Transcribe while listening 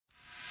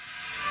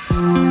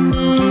This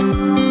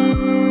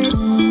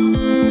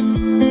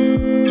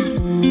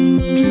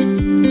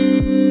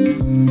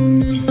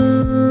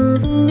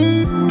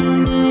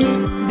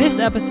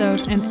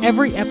episode and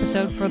every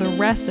episode for the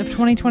rest of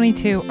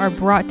 2022 are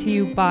brought to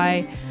you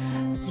by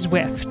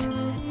Zwift.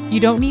 You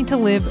don't need to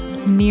live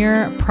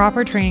near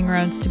proper training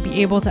roads to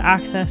be able to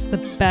access the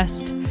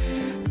best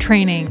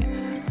training.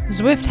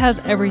 Zwift has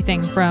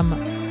everything from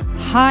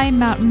high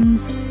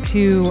mountains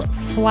to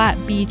flat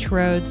beach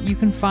roads. You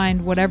can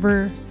find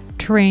whatever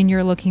terrain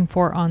you're looking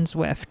for on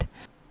Zwift.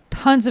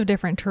 Tons of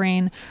different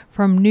terrain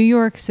from New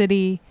York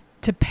City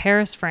to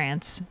Paris,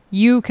 France.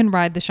 You can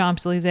ride the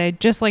Champs-Elysees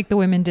just like the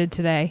women did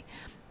today.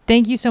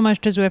 Thank you so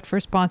much to Zwift for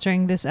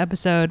sponsoring this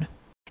episode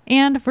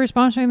and for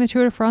sponsoring the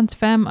Tour de France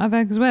Femme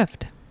avec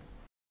Zwift.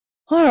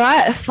 All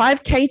right,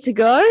 5K to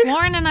go.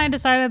 Lauren and I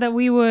decided that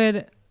we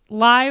would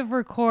live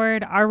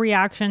record our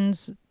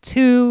reactions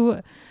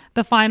to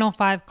the final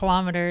 5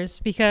 kilometers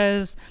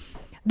because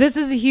this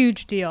is a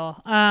huge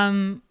deal.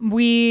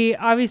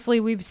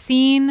 We've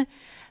seen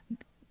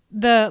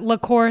the La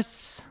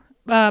Course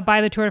by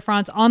the Tour de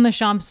France on the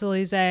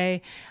Champs-Elysees,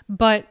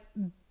 but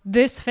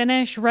this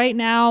finish right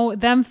now,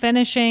 them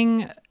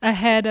finishing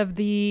ahead of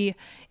the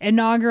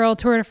inaugural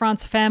Tour de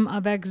France Femme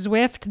avec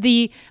Zwift,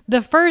 the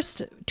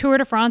first Tour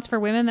de France for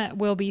women that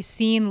will be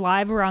seen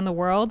live around the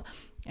world,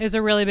 is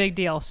a really big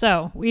deal.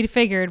 So we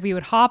figured we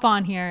would hop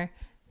on here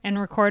and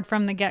record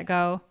from the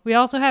get-go. We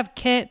also have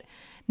Kit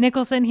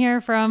Nicholson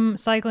here from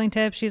Cycling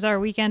Tips. She's our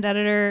weekend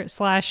editor /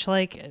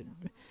 like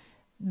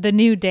the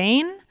new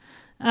Dane,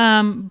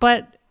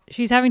 but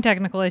she's having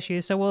technical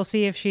issues, so we'll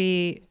see if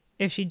she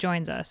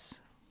joins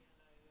us.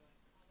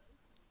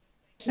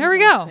 There we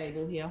go.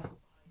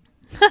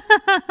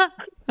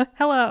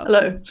 Hello.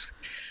 Hello.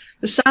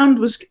 The sound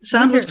was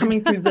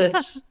coming through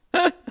this.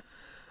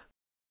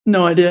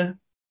 No idea.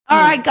 All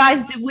right,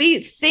 guys. Did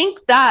we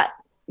think that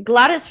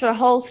Gladys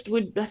Verhulst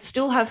would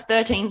still have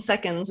 13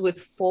 seconds with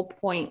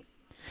 4.4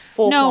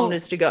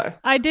 kilometers to go?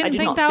 I didn't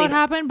think that would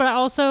happen, but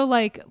also,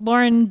 like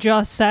Lauren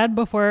just said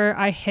before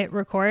I hit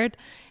record,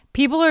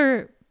 people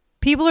are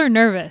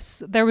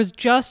nervous. There was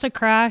just a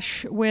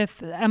crash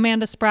with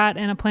Amanda Spratt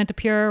and a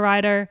Plantapura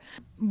rider,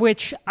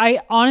 which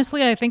I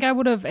think I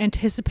would have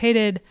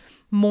anticipated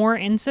more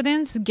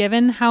incidents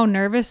given how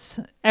nervous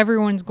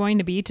everyone's going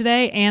to be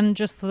today and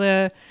just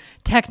the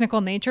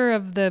technical nature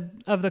of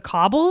the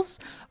cobbles.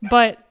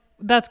 But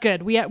that's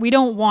good. We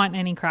don't want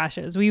any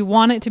crashes. We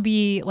want it to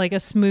be like a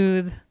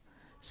smooth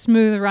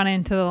run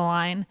into the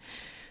line.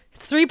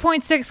 It's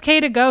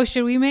 3.6K to go.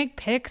 Should we make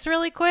picks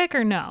really quick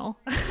or no?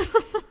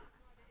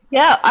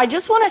 Yeah, I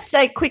just want to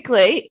say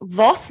quickly,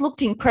 Voss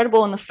looked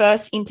incredible in the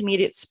first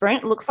intermediate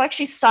sprint. It looks like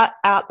she sat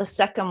out the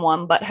second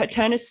one, but her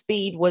turn of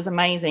speed was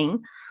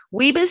amazing.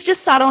 Wiebes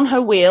just sat on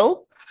her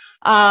wheel,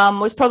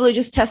 was probably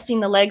just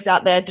testing the legs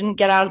out there, didn't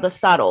get out of the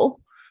saddle.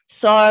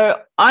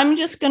 So I'm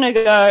just going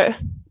to go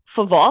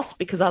for Voss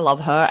because I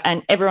love her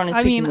and everyone is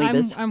picking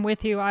Wiebes. I'm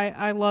with you.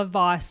 I love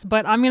Voss,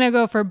 but I'm going to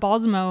go for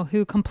Balsamo,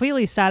 who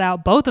completely sat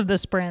out both of the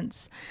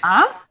sprints.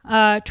 Trek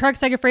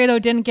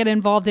Segafredo didn't get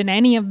involved in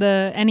any of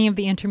the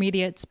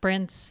intermediate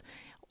sprints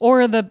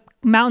or the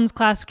mountains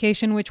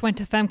classification, which went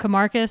to Femke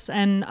Marcus.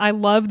 And I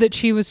love that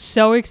she was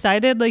so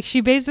excited. Like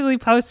she basically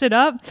posted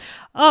up.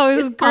 Oh, it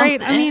was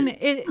great. I mean,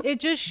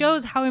 it just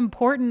shows how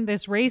important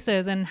this race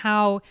is and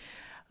how,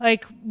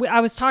 like,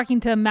 I was talking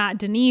to Matt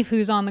Deneve,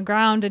 who's on the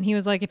ground, and he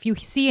was like, if you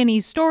see any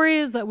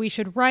stories that we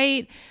should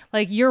write,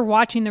 like, you're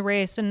watching the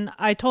race. And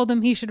I told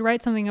him he should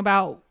write something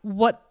about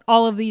what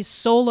all of these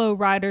solo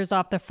riders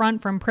off the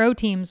front from pro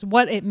teams,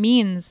 what it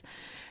means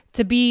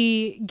to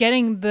be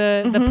getting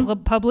the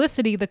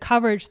publicity, the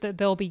coverage that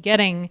they'll be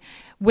getting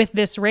with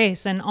this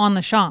race and on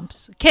the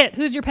Champs. Kit,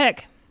 who's your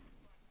pick?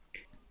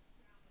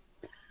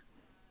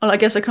 Well, I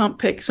guess I can't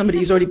pick somebody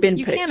who's already been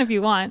picked. You can if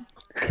you want.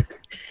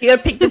 You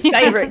gotta pick the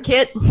favorite,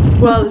 Kit.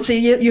 Well,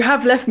 see, you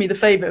have left me the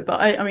favorite,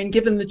 but I mean,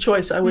 given the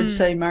choice, I would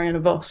say Marianne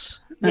Vos.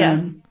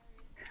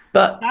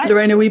 But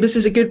Lorena Wiebes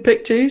is a good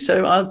pick too,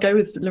 so I'll go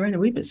with Lorena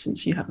Wiebes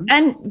since you haven't.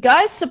 And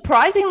guys,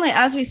 surprisingly,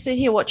 as we sit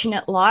here watching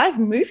it live,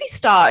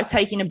 Movistar are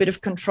taking a bit of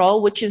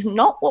control, which is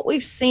not what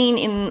we've seen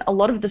in a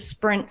lot of the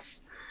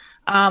sprints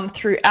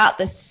throughout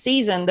the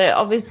season. They're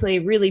obviously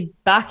really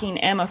backing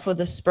Emma for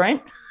the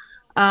sprint.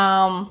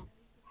 I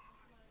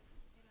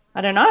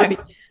don't know. It'd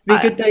be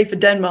a good day for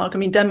Denmark. I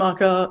mean,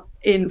 Denmark are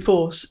in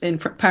force in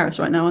Paris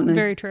right now, aren't they?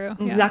 Very true.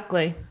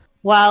 Exactly. Yeah.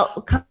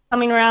 Well,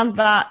 coming around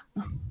that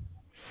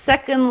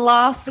second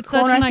last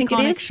corner, I think it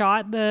is.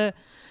 Shot, the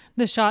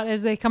shot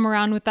as they come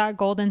around with that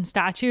golden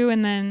statue.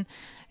 And then,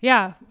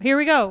 yeah, here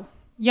we go.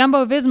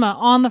 Jumbo-Visma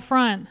on the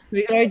front.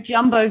 We go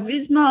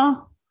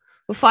Jumbo-Visma.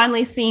 We're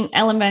finally seeing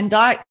Ellen Van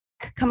Dijk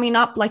coming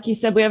up. Like you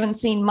said, we haven't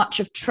seen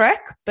much of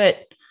Trek,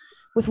 but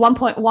with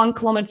 1.1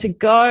 kilometer to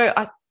go,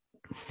 I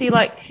see,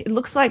 like, it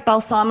looks like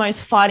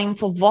Balsamo's fighting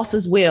for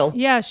Voss's wheel.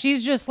 Yeah,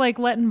 she's just like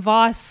letting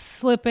Voss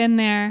slip in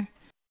there.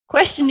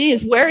 Question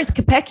is, where is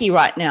Kopecky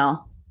right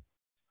now?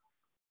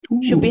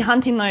 Ooh. Should be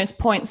hunting those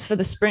points for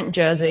the sprint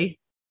jersey.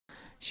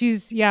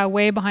 She's,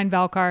 way behind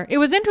Valcar. It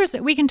was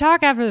interesting. We can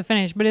talk after the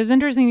finish, but it was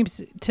interesting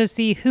to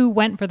see who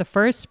went for the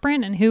first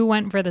sprint and who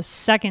went for the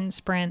second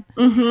sprint.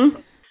 Mm-hmm.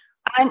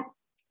 And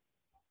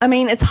I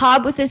mean, it's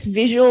hard with this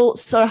visual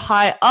so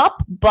high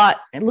up, but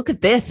look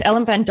at this.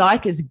 Ellen van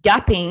Dijk is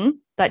gapping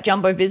that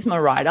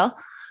Jumbo-Visma rider.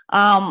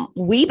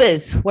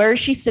 Wiebes, where is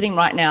she sitting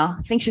right now?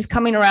 I think she's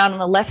coming around on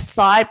the left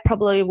side,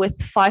 probably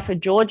with Pfeiffer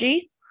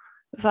Georgie.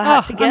 If I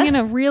had to guess. I'm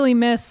going to really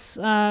miss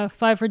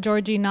Pfeiffer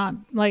Georgie not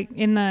like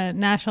in the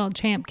national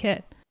champ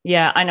kit.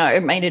 Yeah, I know.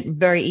 It made it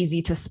very easy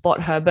to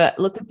spot her. But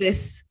look at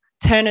this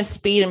turn of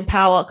speed and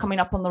power coming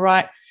up on the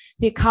right.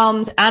 Here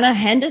comes Anna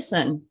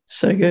Henderson.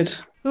 So good.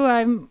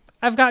 Ooh,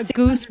 I've got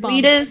goosebumps.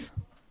 Meters.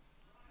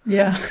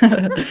 Yeah.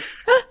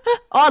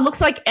 It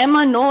looks like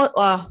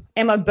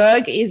Emma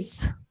Berg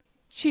is.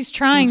 She's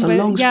trying,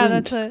 but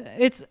sprint.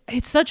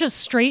 It's such a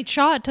straight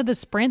shot to the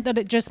sprint that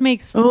it just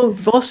makes. Oh,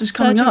 Voss is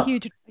coming up.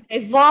 Okay,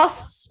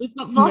 Voss. We've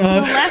got Voss on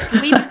the left.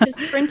 Wiebes is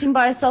sprinting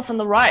by herself on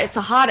the right. It's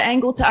a hard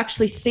angle to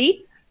actually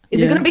see.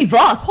 Is it going to be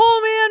Voss?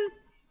 Oh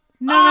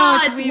man! No,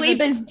 it's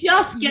Wiebes.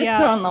 Just gets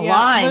her on the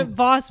line. But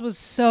Voss was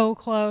so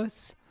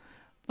close.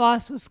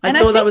 Voss was. I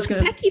thought that was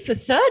going to Kopecky for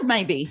third,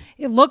 maybe.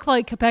 It looked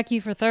like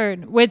Kopecky for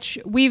third, which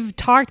we've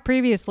talked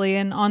previously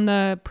and on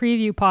the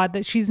preview pod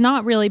that she's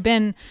not really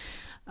been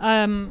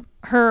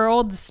her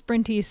old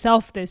sprinty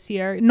self this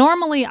year.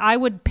 Normally, I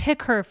would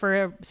pick her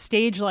for a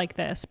stage like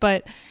this,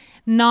 but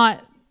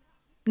not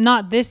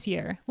this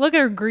year. Look at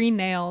her green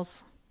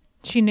nails.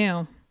 She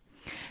knew.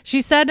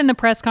 She said in the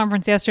press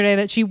conference yesterday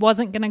that she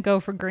wasn't going to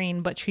go for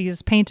green, but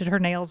she's painted her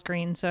nails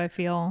green, so I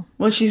feel...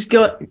 Well, she's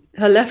got...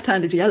 Her left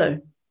hand is yellow.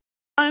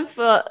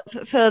 For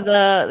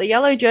the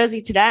yellow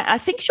jersey today, I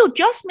think she'll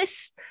just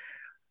miss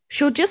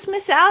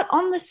out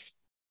on the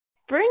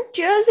sprint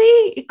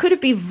jersey. Could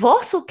it be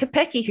Voss or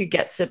Kopecky who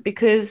gets it?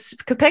 Because if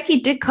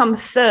Kopecky did come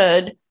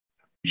third,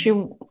 she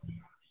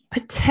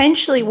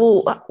potentially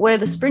will wear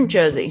the sprint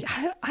jersey.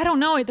 I don't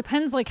know. It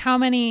depends like how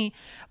many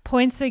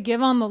points they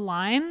give on the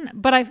line.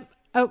 But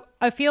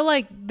I feel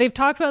like they've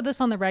talked about this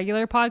on the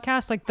regular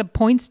podcast. Like the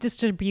points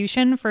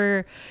distribution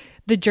for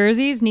the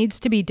jerseys needs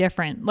to be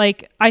different.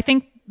 Like I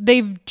think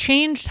they've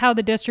changed how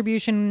the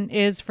distribution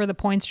is for the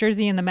points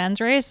jersey in the men's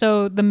race.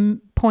 So the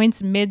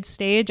points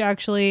mid-stage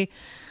actually,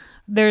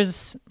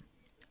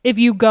 if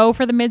you go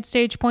for the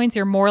mid-stage points,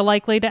 you're more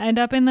likely to end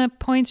up in the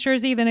points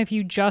jersey than if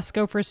you just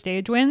go for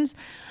stage wins.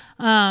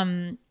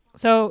 So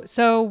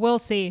we'll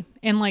see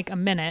in like a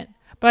minute.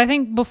 But I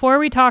think before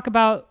we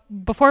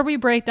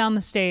break down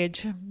the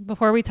stage,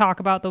 before we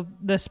talk about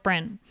the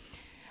sprint,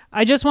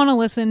 I just want to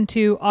listen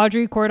to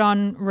Audrey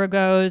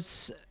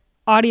Cordon-Rago's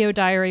audio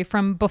diary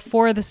from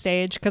before the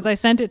stage, because I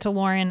sent it to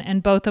Lauren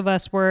and both of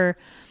us were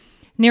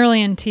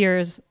nearly in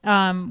tears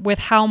with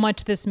how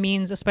much this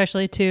means,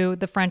 especially to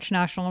the French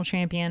national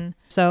champion.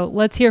 So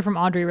let's hear from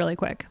Audrey really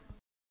quick.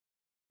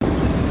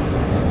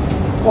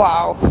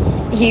 Wow,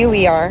 here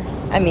we are.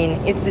 I mean,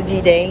 it's the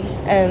D-Day,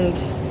 and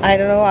I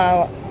don't know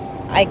how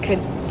I could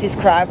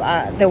describe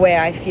the way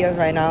I feel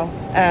right now.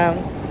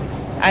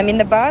 I'm in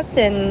the bus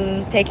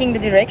and taking the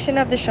direction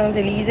of the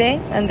Champs-Élysées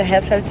and the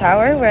Eiffel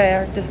Tower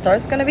where the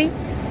star's gonna be.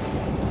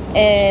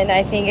 And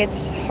I think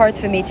it's hard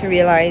for me to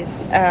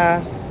realize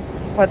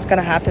what's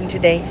gonna happen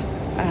today.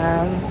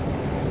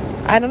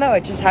 I don't know, I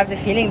just have the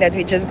feeling that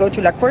we just go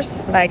to La Course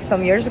like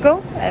some years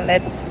ago and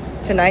that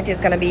tonight is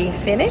gonna be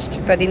finished.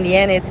 But in the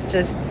end, it's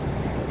just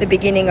the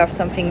beginning of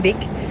something big.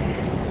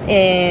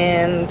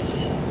 And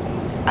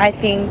I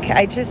think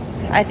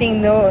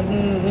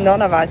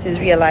none of us is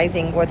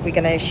realizing what we're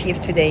gonna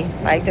achieve today.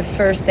 Like the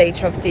first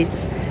stage of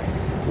this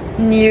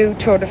new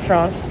Tour de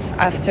France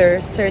after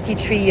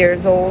 33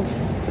 years of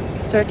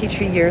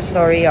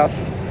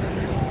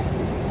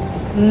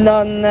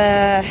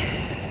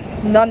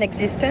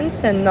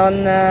non-existence and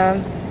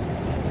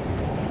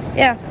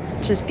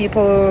just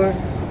people who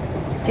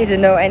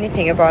didn't know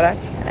anything about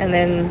us. And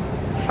then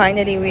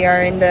finally we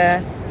are in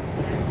the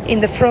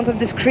front of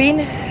the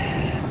screen.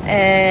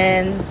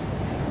 And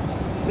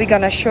we're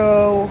gonna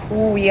show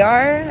who we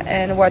are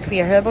and what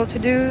we are able to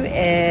do.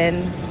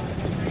 And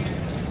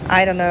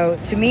I don't know,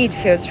 to me it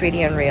feels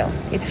really unreal.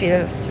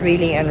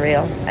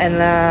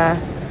 And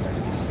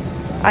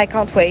I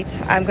can't wait.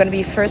 I'm gonna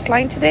be first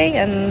line today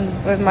and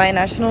with my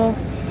national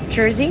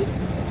jersey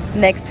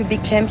next to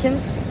big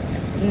champions,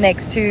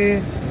 next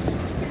to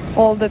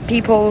all the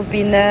people who've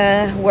been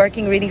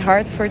working really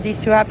hard for this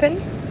to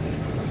happen.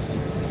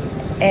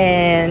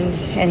 And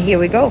here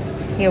we go.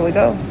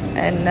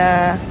 And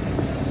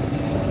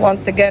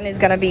once the gun is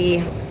gonna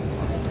be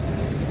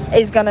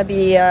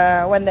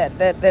when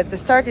the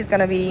start is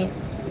gonna be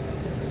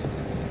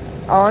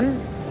on,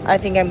 I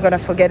think I'm gonna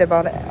forget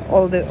about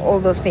all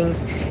those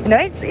things. You know,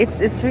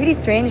 it's really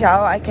strange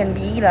how I can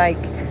be like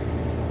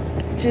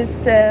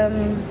just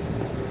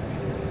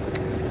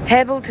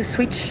able to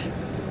switch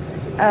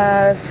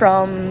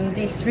from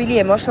this really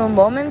emotional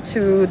moment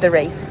to the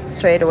race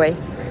straight away,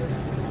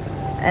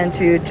 and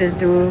to just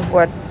do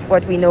what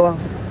we know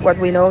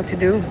to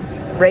do,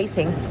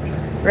 racing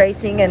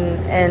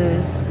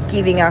and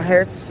giving our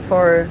hearts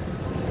for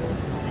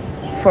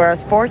for our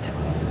sport.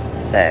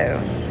 So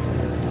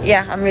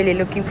yeah, I'm really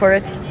looking for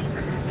it.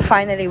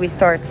 Finally we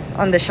start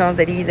on the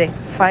Champs-Élysées.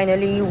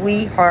 Finally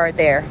we are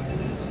there.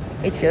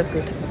 It feels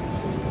good.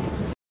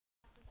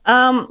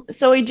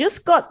 So we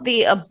just got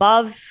the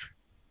above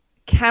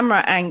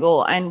camera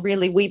angle, and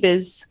really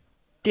Wiebes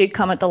did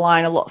come at the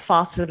line a lot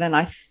faster than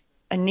I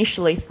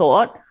initially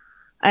thought.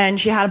 And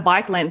she had a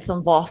bike length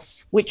on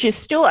Vos, which is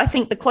still, I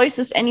think, the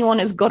closest anyone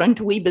has gotten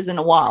to Wiebes in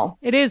a while.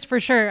 It is, for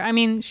sure. I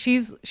mean,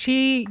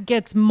 she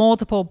gets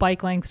multiple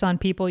bike lengths on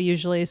people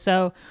usually.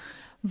 So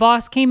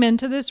Vos came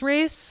into this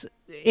race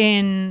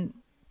in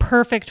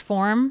perfect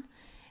form,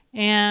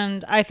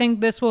 and I think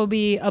this will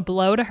be a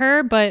blow to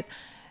her, but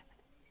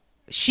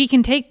she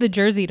can take the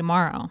jersey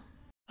tomorrow.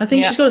 I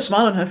think she's got a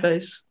smile on her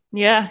face.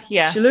 Yeah.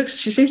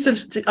 She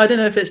seems to, I don't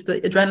know if it's the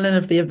adrenaline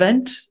of the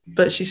event,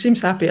 but she seems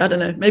happy. I don't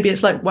know. Maybe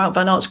it's like Wout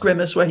van Aert's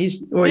grimace where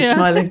he's always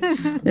smiling.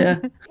 Yeah.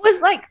 It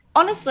was like,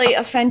 honestly,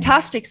 a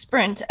fantastic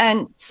sprint.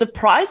 And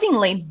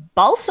surprisingly,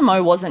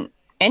 Balsamo wasn't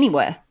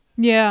anywhere.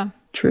 Yeah.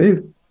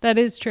 True. That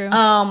is true.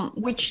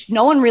 Which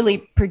no one really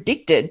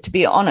predicted, to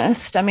be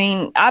honest. I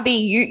mean, Abby,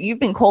 you've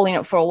been calling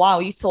it for a while.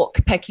 You thought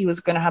Kopecky was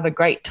going to have a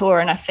great tour.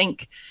 And I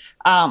think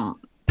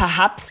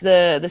perhaps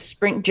the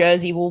sprint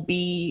jersey will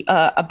be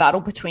a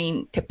battle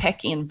between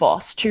Kopecky and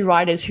Vos, two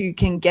riders who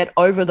can get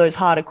over those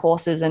harder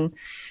courses and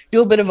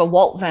do a bit of a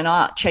Wout van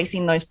Aert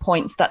chasing those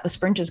points that the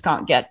sprinters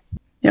can't get.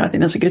 Yeah, I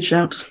think that's a good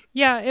shout.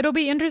 Yeah, it'll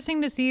be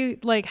interesting to see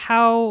like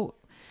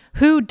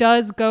who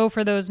does go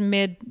for those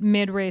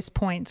mid race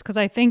points, because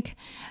I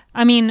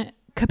mean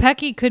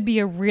Kopecky could be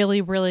a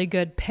really, really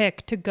good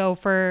pick to go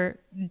for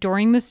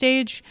during the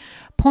stage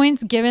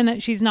points, given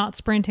that she's not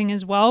sprinting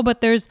as well.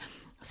 But there's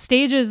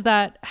stages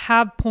that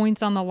have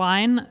points on the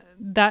line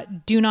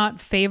that do not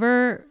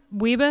favor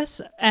Wiebes,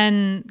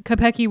 and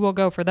Kopecky will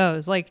go for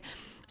those, like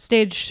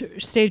stage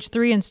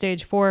 3 and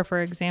stage 4,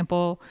 for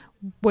example,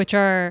 which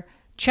are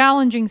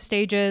challenging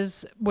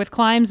stages with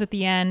climbs at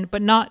the end,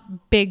 but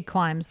not big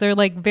climbs. They're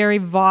like very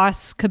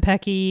Vos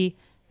Kopecky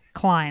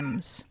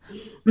climbs.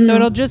 So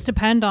it'll just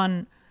depend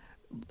on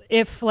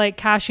if, like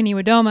Kasia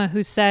Niewiadoma,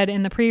 who said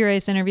in the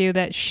pre-race interview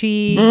that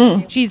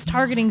she's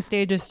targeting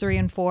stages 3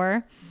 and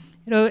 4.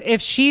 You know,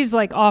 if she's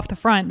like off the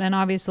front, then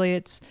obviously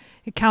it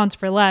counts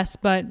for less.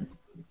 But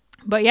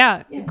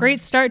yeah,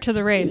 great start to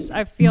the race.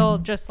 I feel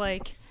just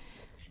like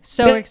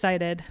so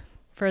excited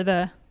for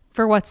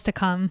what's to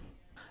come.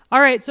 All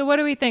right, so what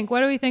do we think?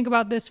 What do we think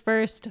about this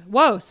first?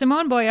 Whoa,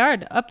 Simone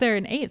Boyard up there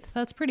in 8th.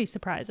 That's pretty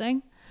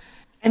surprising.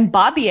 And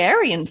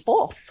Barbieri in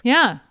 4th.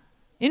 Yeah,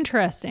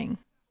 interesting.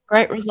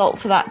 Great result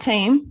for that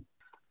team.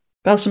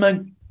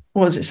 Balsamo,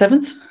 what was it,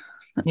 7th?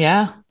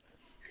 Yeah.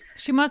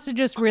 She must have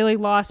just really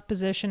lost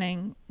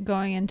positioning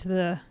going into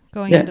the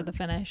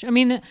finish. I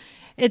mean,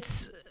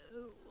 it's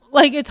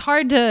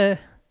hard to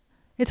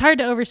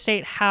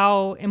overstate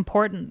how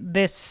important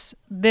this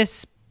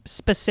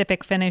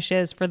specific finish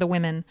is for the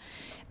women.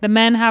 The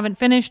men haven't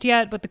finished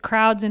yet, but the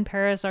crowds in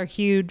Paris are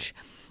huge,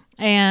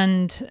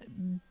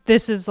 and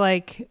this is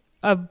like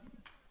a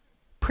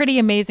pretty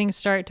amazing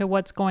start to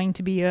what's going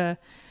to be an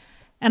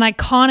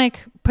iconic,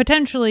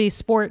 potentially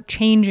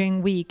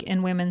sport-changing week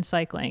in women's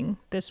cycling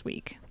this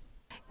week.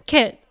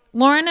 Kit,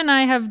 Lauren and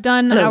I have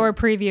done our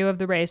preview of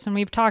the race, and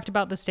we've talked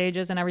about the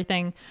stages and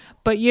everything,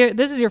 but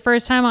this is your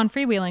first time on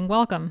Freewheeling.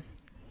 Welcome.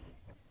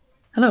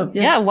 Hello.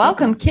 Yes. Yeah,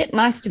 welcome, Kit.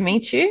 Nice to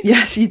meet you.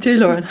 Yes, you too,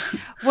 Lauren.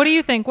 What do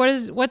you think?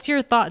 What's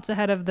your thoughts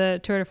ahead of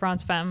the Tour de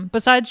France Femme,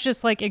 besides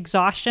just like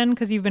exhaustion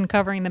because you've been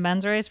covering the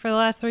men's race for the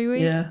last 3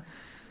 weeks?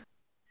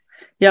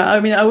 Yeah. I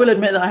mean, I will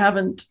admit that I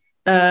haven't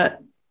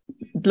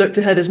looked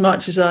ahead as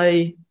much as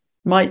I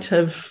might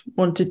have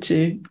wanted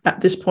to at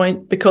this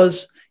point,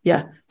 because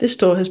this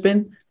tour has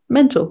been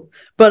mental.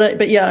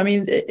 But yeah, I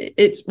mean,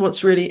 it's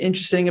what's really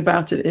interesting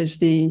about it is I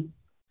think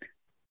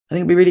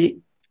it'll be really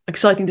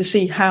exciting to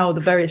see how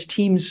the various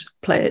teams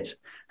play it.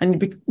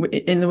 And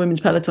in the women's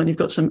peloton, you've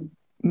got some,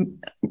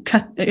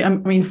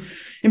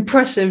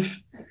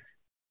 impressive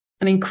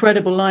and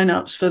incredible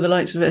lineups for the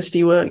likes of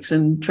SD Works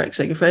and Trek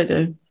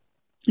Segafredo.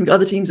 You've got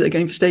other teams that are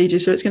going for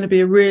stages, so it's going to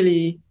be a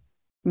really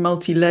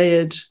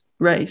multi-layered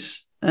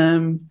race.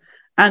 And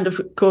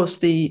of course,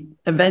 the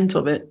event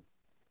of it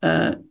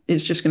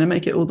is just going to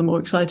make it all the more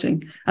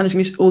exciting. And there's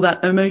going to be all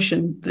that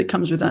emotion that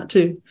comes with that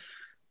too.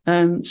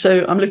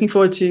 So I'm looking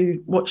forward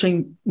to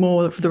watching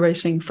more of the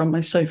racing from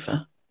my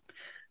sofa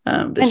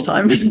this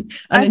time and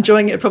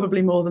enjoying it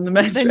probably more than the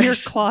men's race. Your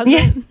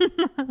closet.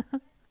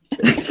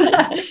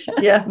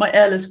 Yeah, my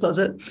airless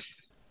closet.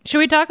 Should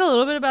we talk a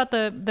little bit about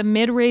the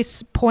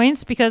mid-race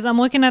points? Because I'm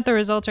looking at the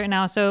results right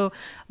now. So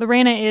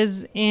Lorena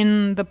is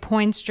in the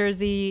points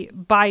jersey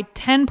by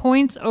 10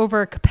 points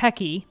over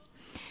Kopecky.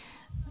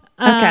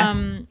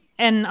 Okay.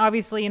 And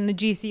obviously in the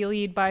GC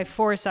lead by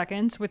 4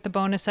 seconds with the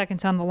bonus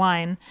seconds on the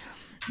line.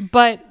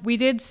 But we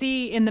did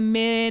see in the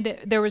mid,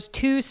 there was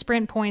 2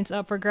 sprint points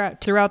up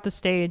throughout the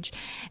stage.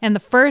 And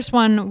the first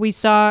one, we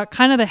saw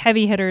kind of the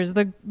heavy hitters,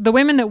 the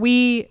women that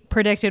we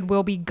predicted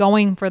will be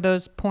going for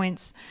those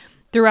points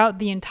throughout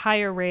the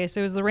entire race.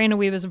 It was Lorena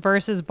Wiebes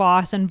versus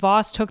Vos, and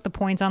Vos took the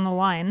points on the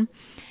line.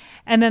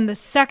 And then the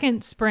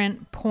second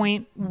sprint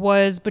point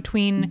was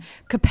between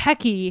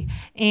Kopecky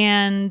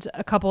and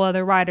a couple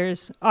other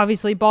riders.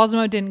 Obviously,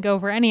 Balsamo didn't go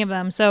for any of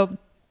them. So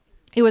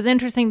it was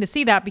interesting to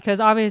see that, because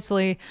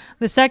obviously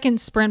the second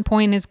sprint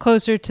point is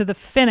closer to the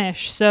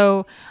finish.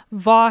 So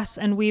Vos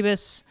and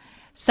Wiebes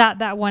sat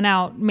that one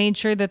out, made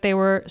sure that they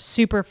were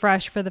super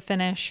fresh for the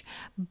finish.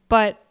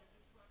 But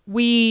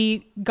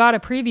we got a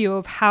preview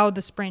of how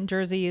the sprint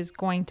jersey is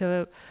going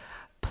to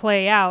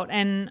play out.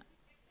 And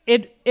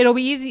it'll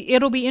be easy.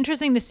 It'll be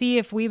interesting to see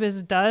if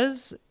Wiebes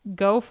does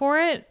go for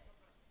it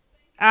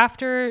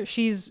after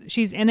she's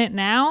in it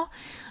now.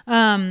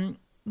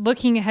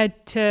 Looking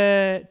ahead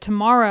to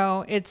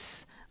tomorrow,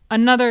 it's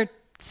another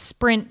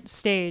sprint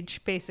stage,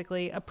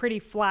 basically a pretty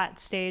flat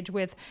stage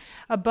with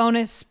a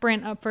bonus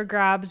sprint up for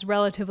grabs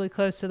relatively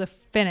close to the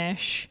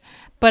finish,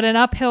 but an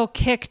uphill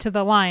kick to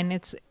the line.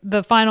 It's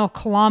the final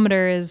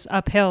kilometer is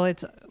uphill.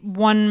 It's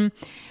 1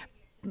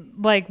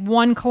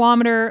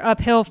 kilometer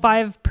uphill,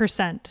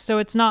 5%. So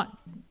it's not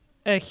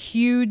a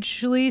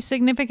hugely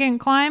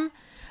significant climb,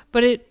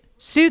 but it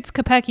suits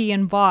Kopecky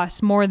and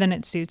Vos more than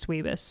it suits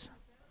Wiebes.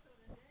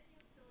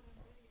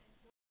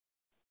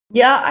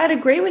 Yeah, I'd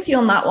agree with you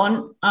on that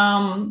one.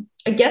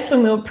 I guess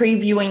when we were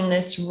previewing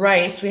this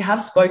race, we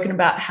have spoken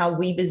about how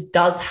Wiebes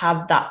does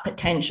have that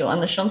potential.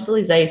 And the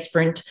Champs-Élysées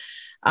sprint,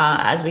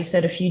 as we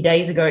said a few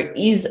days ago,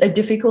 is a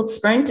difficult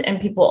sprint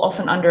and people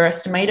often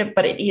underestimate it,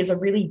 but it is a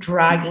really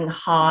dragging,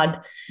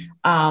 hard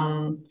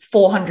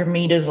 400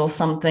 meters or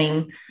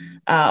something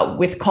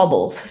with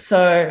cobbles.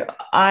 So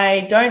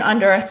I don't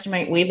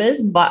underestimate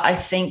Wiebes, but I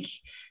think,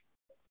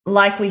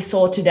 like we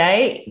saw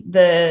today,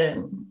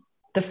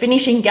 the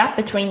finishing gap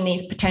between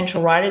these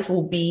potential riders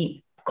will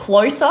be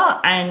closer,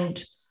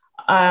 and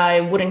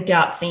I wouldn't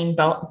doubt seeing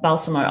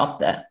Balsamo up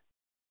there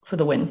for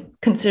the win,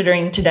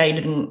 considering today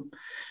didn't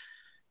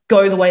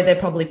go the way they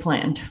probably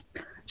planned.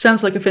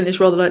 Sounds like a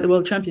finish rather like the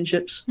World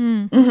Championships.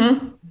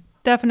 Mm-hmm.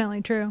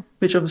 Definitely true.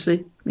 Which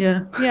obviously,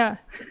 yeah. Yeah.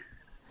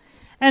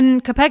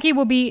 And Kopecky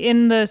will be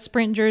in the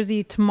sprint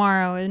jersey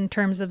tomorrow in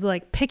terms of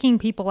like picking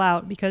people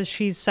out, because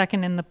she's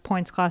second in the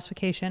points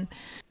classification.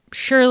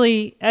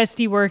 Surely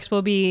SD Worx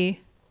will be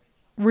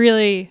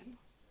really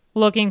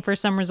looking for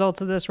some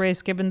results of this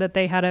race, given that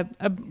they had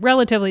a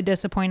relatively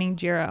disappointing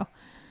Giro,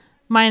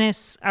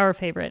 minus our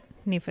favorite,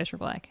 Niamh Fisher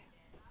Black.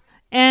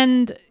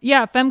 And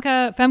yeah,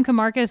 Femke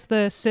Marcus,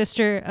 the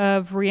sister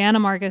of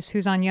Rihanna Marcus,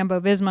 who's on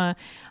Jumbo-Visma.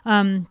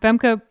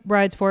 Femke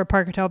rides for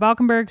Park-Hotels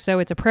Valkenburg, so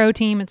it's a pro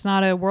team. It's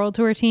not a World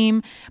Tour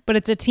team, but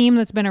it's a team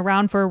that's been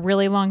around for a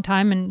really long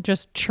time and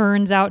just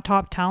churns out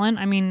top talent.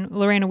 I mean,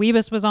 Lorena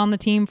Wiebes was on the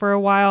team for a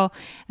while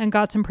and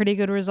got some pretty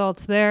good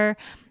results there.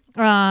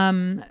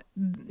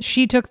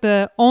 She took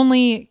the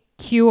only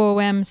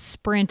QOM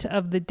sprint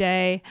of the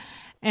day,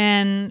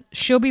 and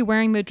she'll be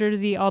wearing the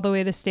jersey all the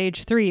way to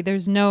stage 3.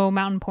 There's no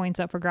mountain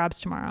points up for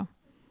grabs tomorrow.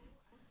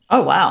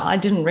 Oh, wow. I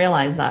didn't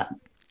realize that.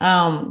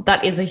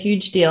 That is a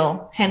huge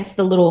deal, hence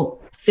the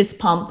little fist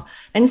pump.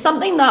 And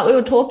something that we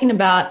were talking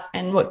about,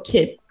 and what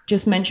Kit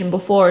just mentioned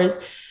before, is,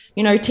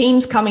 you know,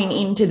 teams coming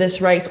into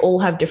this race all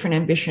have different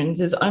ambitions.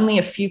 There's only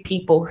a few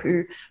people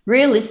who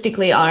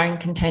realistically are in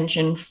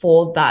contention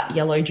for that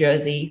yellow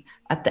jersey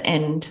at the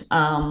end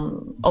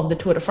of the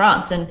Tour de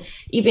France. And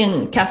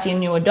even Kasia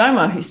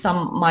Niewiadoma, who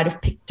some might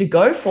have picked to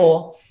go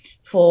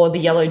for the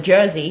yellow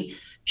jersey,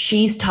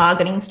 she's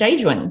targeting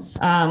stage wins.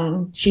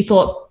 She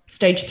thought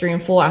stage 3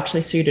 and 4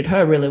 actually suited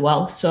her really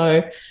well.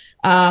 So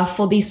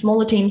for these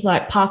smaller teams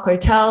like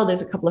Park-Hotels,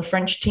 there's a couple of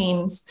French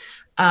teams,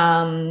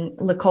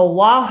 Le Col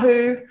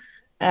Wahoo,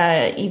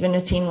 even a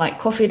team like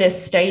Cofidis,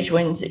 stage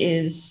wins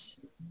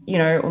is, you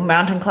know,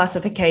 mountain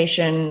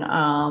classification,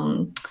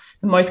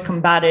 the most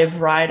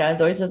combative rider.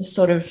 Those are the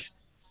sort of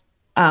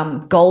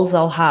goals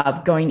they'll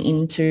have going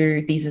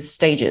into these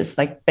stages,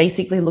 like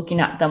basically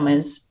looking at them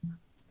as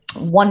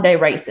 1-day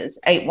races,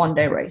 8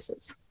 one-day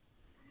races.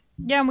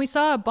 Yeah, and we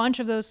saw a bunch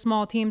of those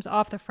small teams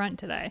off the front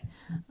today.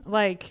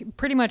 Like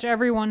pretty much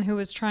everyone who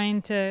was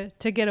trying to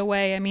get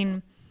away. I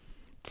mean,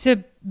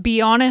 to be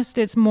honest,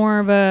 it's more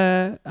of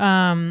a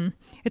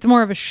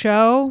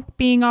show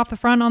being off the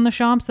front on the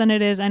Champs than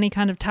it is any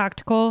kind of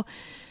tactical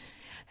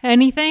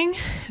anything.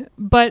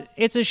 But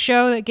it's a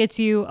show that gets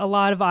you a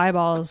lot of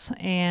eyeballs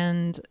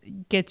and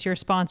gets your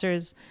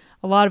sponsors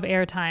a lot of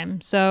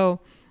airtime. So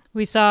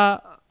we saw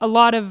a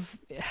lot of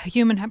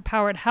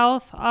human-powered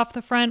health off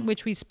the front,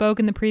 which we spoke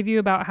in the preview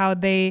about how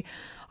they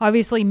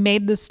obviously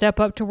made the step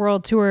up to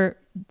World Tour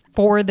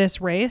for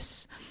this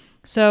race.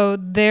 So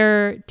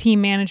their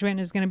team management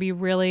is going to be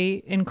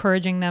really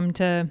encouraging them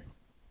to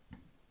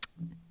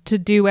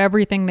do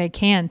everything they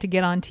can to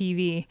get on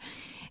TV.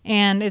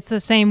 And it's the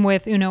same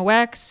with Uno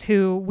X,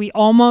 who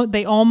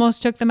they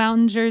almost took the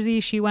mountain jersey.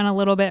 She went a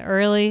little bit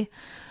early.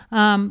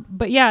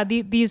 But yeah,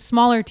 these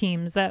smaller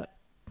teams that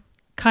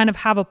kind of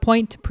have a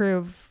point to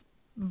prove,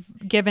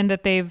 given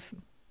that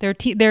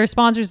their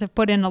sponsors have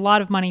put in a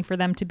lot of money for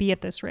them to be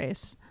at this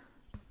race.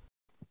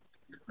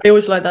 I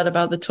always like that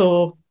about the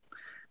Tour.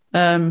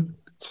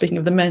 speaking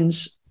of the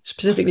men's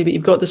specifically, but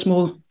you've got the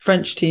small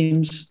French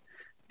teams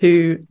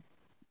who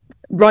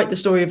write the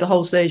story of the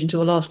whole stage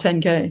until the last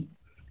 10K.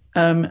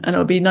 And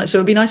it'll be nice. So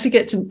it'll be nice to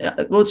get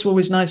to, what's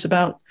always nice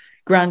about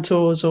Grand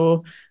Tours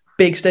or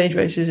big stage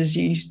races is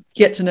you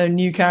get to know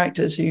new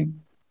characters who,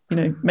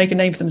 make a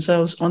name for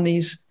themselves on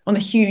the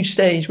huge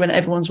stage when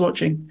everyone's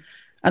watching.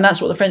 And that's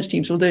what the French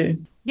teams will do.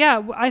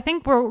 Yeah, I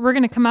think we're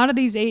going to come out of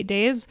these 8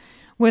 days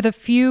with a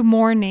few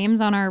more names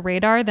on our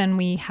radar than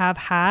we have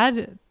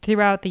had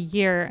throughout the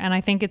year. And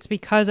I think it's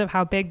because of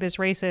how big this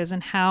race is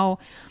and how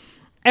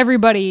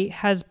everybody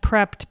has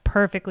prepped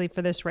perfectly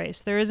for this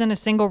race. There isn't a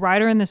single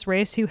rider in this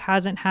race who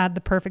hasn't had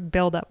the perfect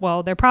buildup.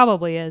 Well, there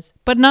probably is,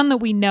 but none that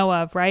we know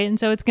of, right? And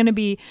so it's going to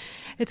be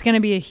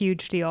a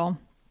huge deal.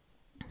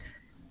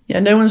 Yeah,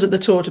 no one's at the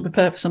Tour to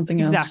prepare for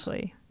something else.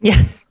 Exactly. Yeah,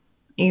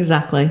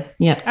 exactly.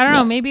 Yeah. I don't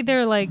know. Maybe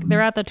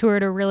they're at the Tour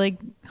to really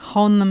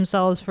hone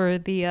themselves for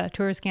the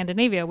Tour of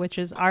Scandinavia, which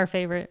is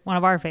one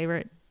of our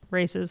favorite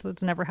races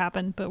that's never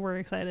happened, but we're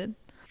excited.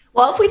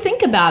 Well, if we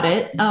think about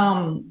it,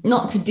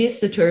 not to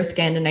diss the Tour of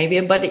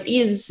Scandinavia, but it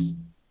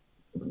is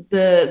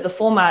the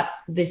format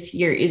this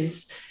year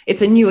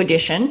it's a new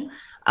edition.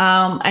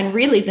 And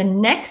really the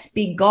next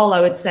big goal,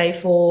 I would say,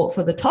 for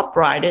the top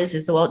riders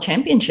is the World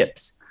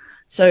Championships.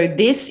 So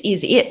this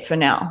is it for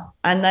now.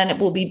 And then it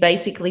will be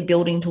basically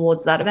building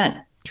towards that event.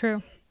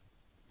 True.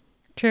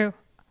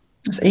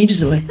 That's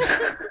ages away.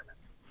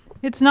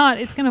 It's not.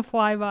 It's going to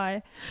fly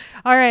by.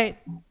 All right.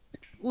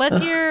 Let's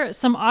hear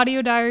some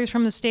audio diaries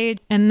from the stage.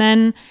 And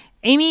then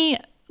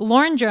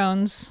Lauren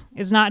Jones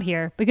is not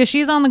here because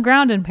she's on the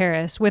ground in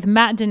Paris with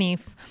Matt Denif,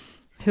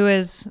 who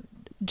is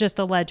just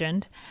a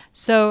legend.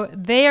 So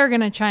they are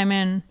going to chime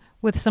in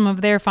with some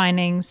of their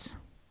findings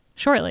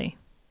shortly.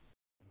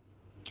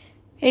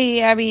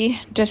 Hey,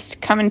 Abby, just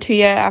coming to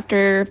you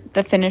after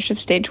the finish of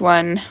stage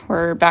 1.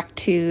 We're back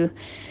to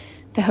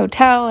the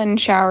hotel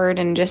and showered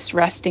and just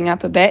resting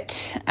up a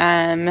bit.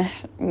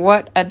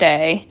 What a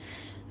day.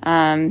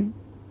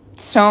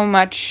 So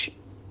much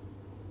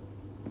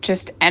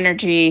just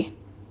energy,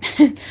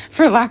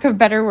 for lack of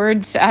better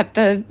words, at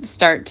the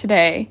start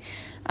today.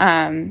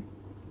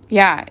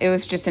 It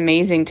was just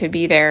amazing to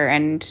be there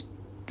and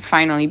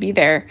finally be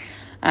there.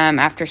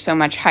 After so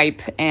much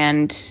hype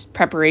and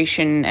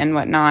preparation and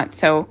whatnot.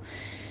 So,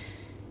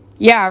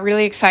 yeah,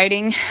 really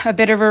exciting. A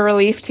bit of a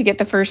relief to get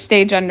the first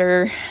stage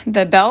under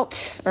the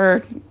belt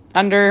or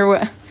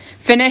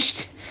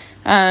finished.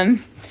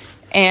 And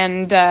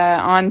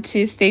on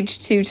to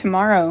stage 2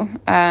 tomorrow.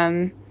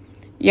 Glad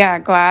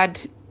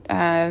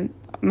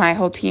my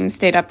whole team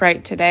stayed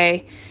upright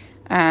today.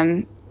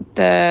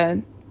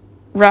 The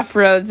rough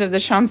roads of the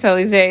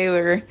Champs-Élysées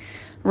were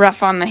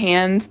rough on the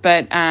hands,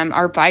 but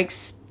our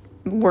bikes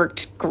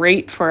worked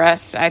great for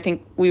us. I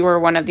think we were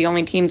one of the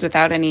only teams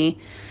without any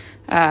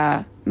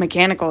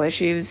mechanical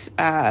issues.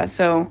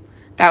 So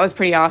that was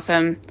pretty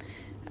awesome.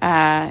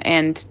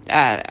 And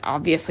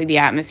obviously the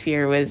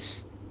atmosphere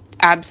was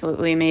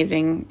absolutely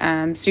amazing.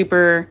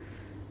 Super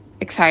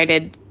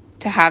excited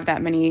to have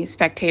that many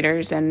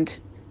spectators and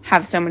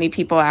have so many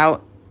people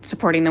out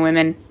supporting the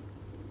women.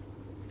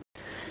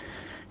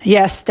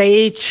 Yeah,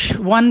 stage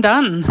 1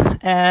 done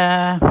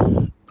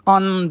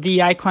on the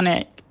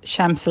iconic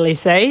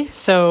Champs-Élysées.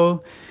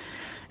 So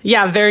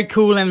yeah, very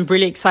cool and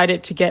really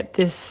excited to get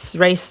this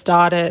race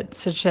started.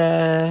 Such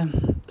a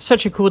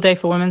cool day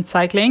for women's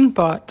cycling,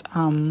 but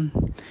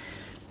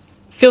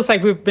feels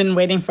like we've been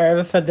waiting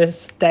forever for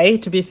this day,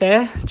 to be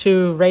fair,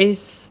 to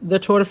race the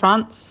Tour de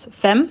France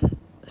Femme.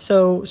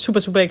 So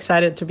super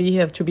excited to be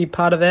here, to be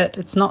part of it.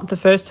 It's not the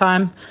first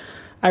time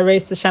I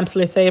raced the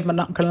Champs-Élysées, but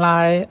not gonna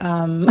lie.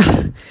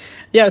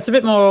 Yeah, it's a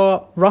bit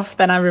more rough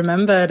than I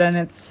remembered, and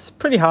it's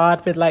pretty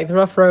hard with like the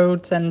rough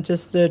roads and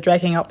just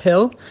dragging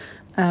uphill.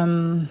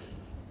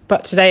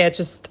 But today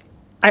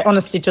I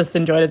honestly just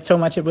enjoyed it so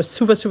much. It was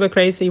super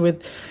crazy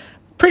with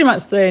pretty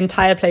much the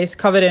entire place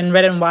covered in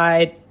red and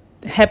white,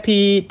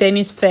 happy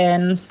Danish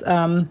fans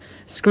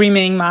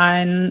screaming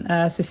mine,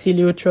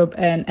 Cecilie Uttrup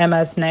and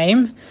Emma's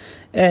name.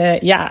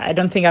 I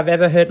don't think I've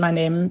ever heard my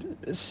name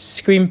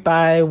screamed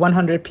by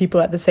 100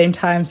 people at the same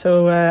time.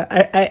 So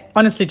I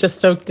honestly just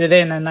soaked it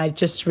in, and I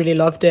just really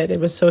loved it. It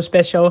was so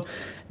special,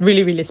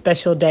 really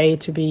special day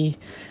to be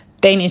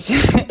Danish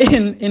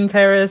in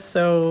Paris.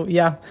 So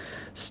yeah,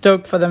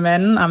 stoked for the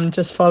men. I'm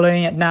just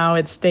following it now.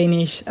 It's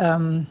Danish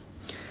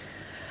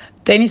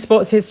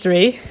sports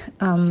history.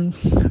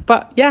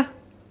 But yeah,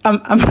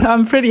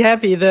 I'm pretty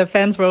happy. The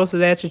fans were also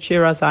there to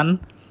cheer us on.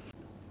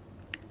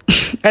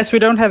 As we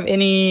don't have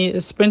any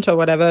sprint or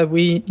whatever,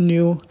 we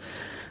knew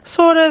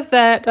sort of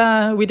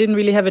that we didn't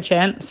really have a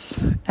chance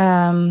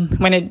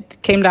when it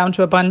came down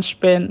to a bunch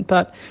sprint,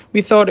 but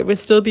we thought it would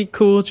still be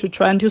cool to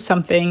try and do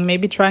something,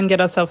 maybe try and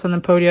get ourselves on the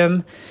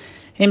podium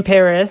in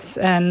Paris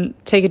and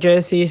take a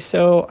jersey.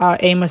 So our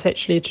aim was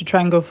actually to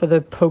try and go for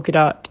the polka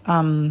dot.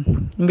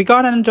 We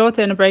got an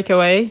daughter in a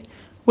breakaway,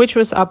 which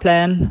was our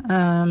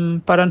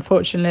plan, but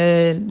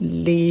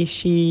unfortunately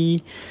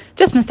she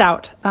just missed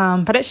out.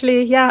 But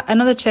actually, yeah,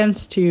 another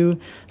chance to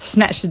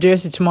snatch the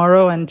jersey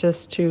tomorrow and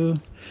just to,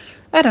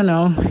 I don't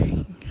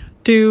know,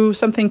 do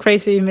something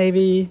crazy,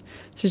 maybe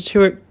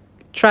to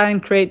try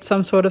and create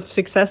some sort of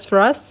success for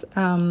us.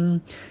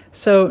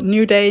 So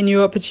new day,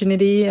 new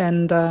opportunity,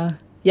 and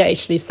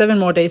actually 7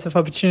 more days of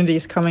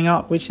opportunities coming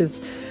up, which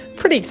is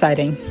pretty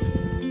exciting.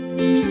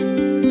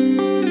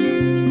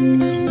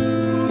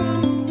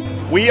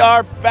 We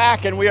are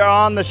back, and we are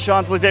on the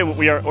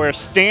Champs-Élysées. We're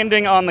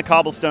standing on the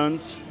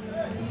cobblestones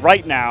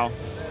right now.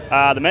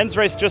 The men's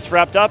race just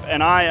wrapped up,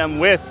 and I am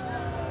with,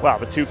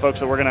 the 2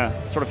 folks that we're going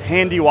to sort of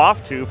hand you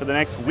off to for the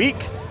next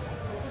week.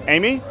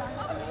 Amy,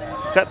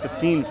 set the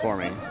scene for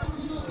me.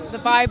 The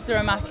vibes are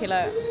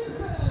immaculate.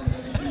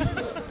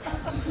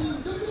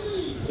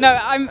 No,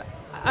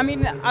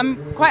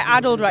 I'm quite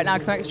addled right now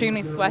because I'm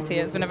extremely sweaty.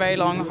 It's been a very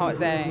long, hot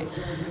day.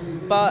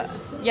 But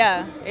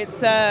yeah,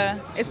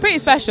 it's pretty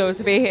special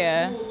to be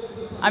here.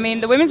 I mean,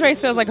 the women's race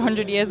feels like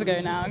 100 years ago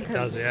now. It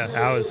does, yeah,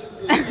 hours.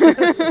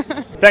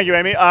 Thank you,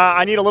 Amy.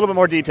 I need a little bit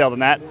more detail than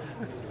that.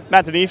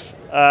 Matt Denif,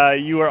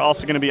 you are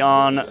also going to be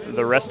on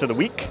the rest of the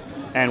week,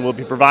 and we'll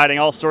be providing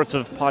all sorts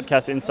of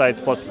podcast insights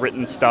plus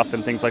written stuff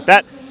and things like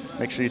that.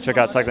 Make sure you check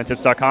out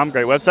cyclingtips.com,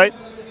 great website.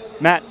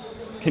 Matt,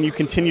 can you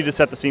continue to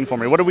set the scene for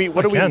me? What are we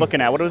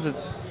looking at? What does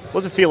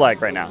it feel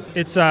like right now?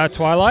 It's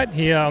twilight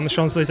here on the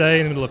Champs-Élysées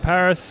in the middle of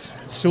Paris.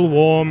 It's still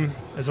warm.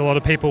 There's a lot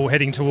of people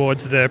heading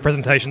towards the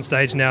presentation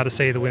stage now to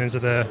see the winners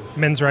of the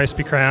men's race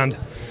be crowned.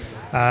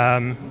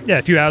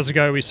 A few hours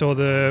ago we saw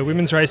the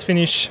women's race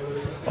finish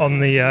on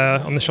the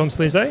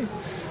Champs-Élysées,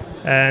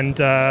 and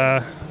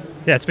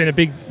it's been a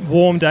big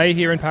warm day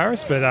here in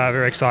Paris, but a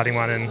very exciting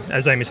one. And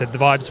as Amy said, the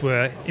vibes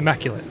were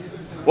immaculate.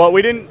 Well,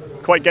 we didn't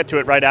quite get to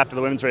it right after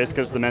the women's race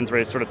because the men's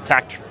race sort of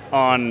tacked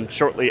on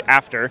shortly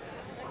after.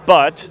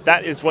 But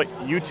that is what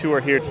you two are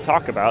here to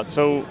talk about.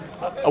 So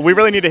we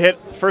really need to hit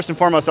first and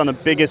foremost on the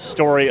biggest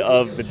story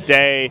of the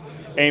day.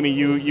 Amy,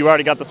 you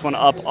already got this one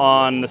up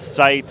on the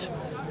site.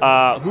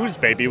 Whose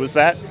baby was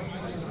that?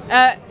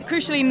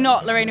 Crucially,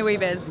 not Lorena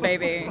Wiber's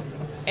baby.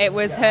 It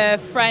was her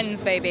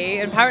friend's baby.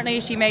 And apparently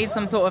she made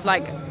some sort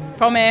of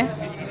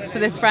promise to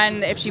this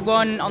friend that if she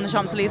won on the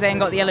Champs-Élysées and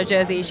got the yellow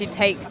jersey, she'd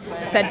take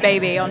said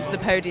baby onto the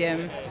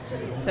podium.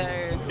 So,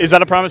 is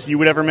that a promise you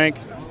would ever make?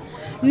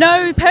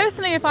 No,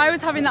 personally, if I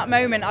was having that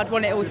moment, I'd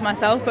want it all to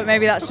myself, but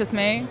maybe that's just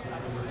me.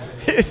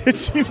 It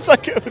seems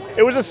like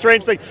it was a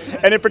strange thing,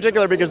 and in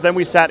particular because then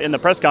we sat in the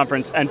press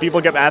conference and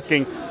people kept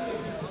asking,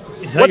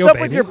 what's up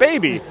with your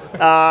baby?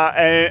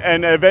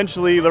 And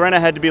eventually Lorena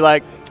had to be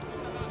like,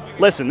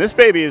 listen, this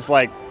baby is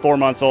 4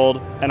 months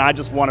old, and I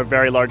just won a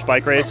very large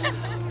bike race.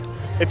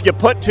 If you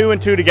put 2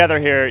 and 2 together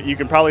here, you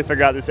can probably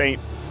figure out this ain't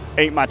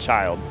my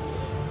child.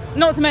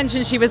 Not to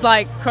mention she was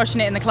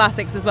crushing it in the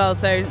classics as well,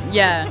 so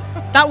yeah.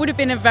 That would have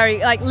been a very,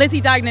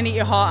 Lizzie Deignan eat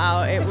your heart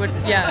out. It would,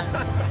 yeah.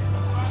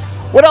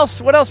 What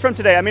else from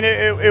today? I mean,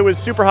 it was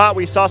super hot.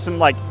 We saw some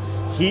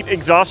heat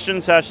exhaustion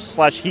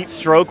slash heat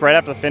stroke right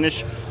after the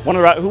finish.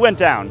 Who went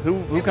down?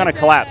 Who kind of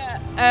collapsed?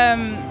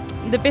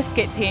 The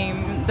Biscuit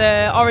team,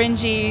 the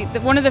orangey,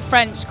 one of the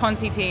French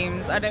Conti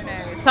teams. I don't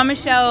know.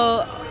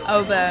 Saint-Michel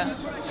Aubert.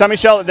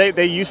 Saint-Michel,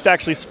 they used to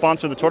actually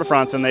sponsor the Tour de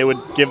France, and they would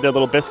give their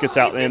little biscuits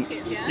out.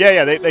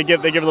 They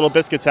give little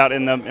biscuits out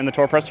in the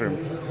Tour press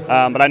room.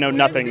 But I know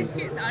nothing.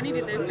 I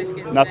needed those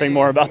biscuits. Nothing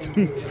more about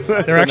them.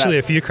 There were actually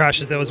a few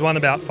crashes. There was one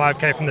about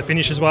 5K from the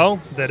finish as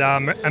well that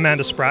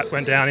Amanda Spratt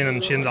went down in,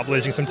 and she ended up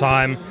losing some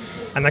time,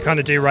 and that kind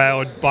of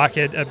derailed Bike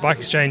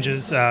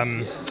Exchange's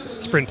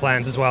sprint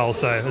plans as well.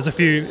 So there's a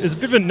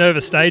bit of a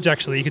nervous stage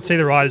actually. You could see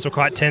the riders were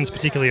quite tense,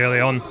 particularly early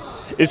on.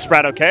 Is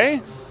Spratt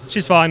okay?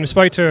 She's fine. We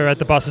spoke to her at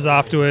the buses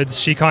afterwards.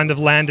 She kind of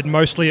landed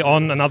mostly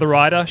on another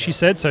rider, she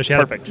said. So she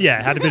had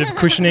had a bit of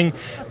cushioning,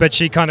 but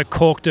she kind of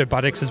corked her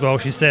buttocks as well,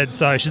 she said.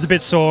 So she's a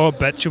bit sore,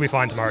 but she'll be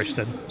fine tomorrow, she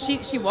said.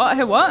 She what?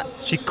 Her what?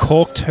 She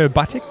corked her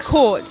buttocks.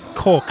 Corked.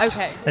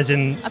 Okay. As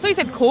in... I thought you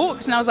said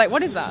corked, and I was like,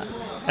 what is that?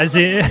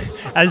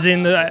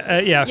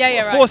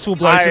 Forceful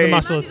blow to the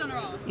muscles.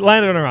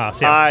 Landed on her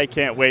ass, yeah. I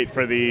can't wait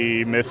for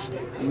the Miss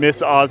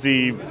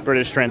Aussie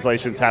British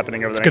translations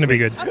happening over the next week.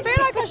 It's going to be good. I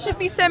feel like I should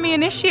be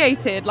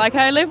semi-initiated.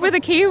 I live with a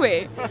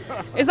Kiwi.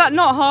 Is that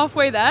not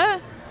halfway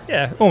there?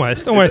 Yeah,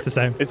 almost the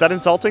same. Is that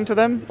insulting to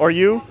them or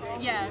you?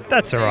 Yeah.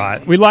 That's all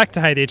right. We like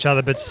to hate each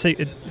other, but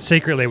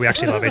secretly we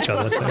actually love each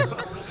other. So.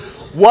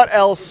 What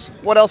else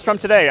from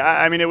today?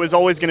 I mean, it was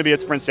always going to be at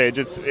sprint stage.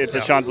 It's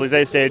a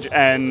Champs-Élysées stage,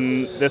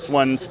 and this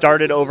one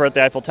started over at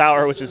the Eiffel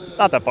Tower, which is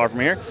not that far from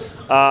here,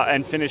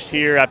 and finished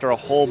here after a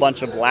whole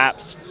bunch of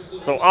laps.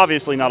 So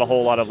obviously not a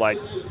whole lot of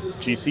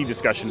GC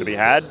discussion to be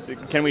had.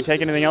 Can we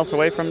take anything else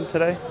away from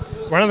today?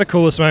 One of the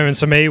coolest moments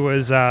for me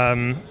was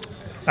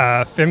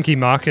Femke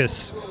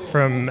Marcus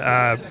from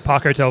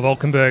Park Hotel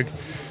Valkenburg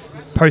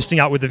posting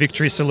up with the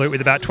victory salute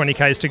with about 20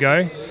 Ks to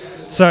go.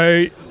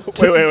 So...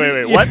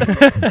 Wait, what?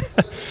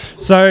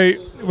 So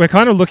we're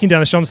kind of looking down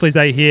the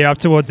Champs-Élysées here up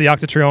towards the Arc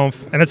de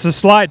Triomphe, and it's a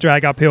slight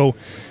drag uphill,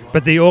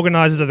 but the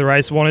organisers of the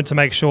race wanted to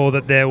make sure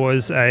that there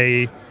was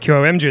a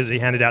QOM jersey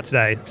handed out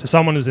today, so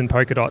someone was in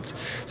polka dots.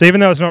 So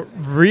even though it's not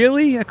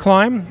really a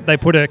climb, they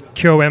put a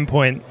QOM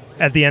point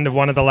at the end of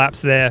one of the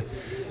laps there,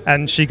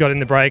 and she got in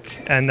the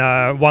break and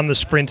won the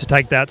sprint to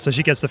take that, so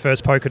she gets the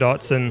first polka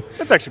dots. And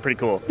that's actually pretty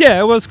cool. Yeah,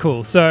 it was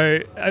cool. So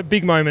a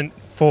big moment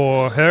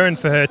for her and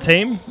for her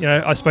team. You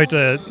know, I spoke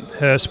to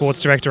her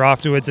sports director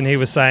afterwards, and he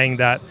was saying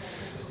that,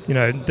 you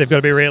know, they've got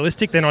to be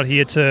realistic. They're not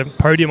here to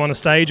podium on a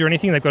stage or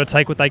anything. They've got to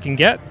take what they can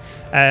get.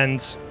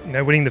 And, you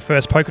know, winning the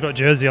first polka dot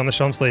jersey on the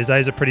Champs-Elysees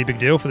is a pretty big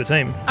deal for the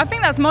team. I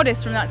think that's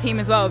modest from that team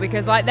as well,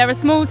 because, like, they're a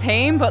small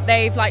team, but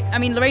they've, like, I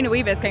mean, Lorena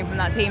Wiebes came from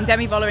that team.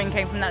 Demi Vollering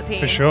came from that team.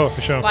 For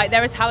sure. Like,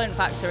 they're a talent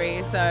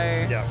factory. So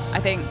I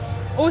think...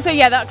 Also,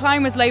 yeah, that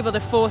climb was labelled a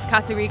fourth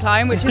category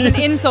climb, which is an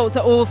insult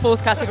to all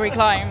fourth category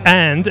climbs.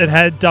 And it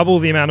had double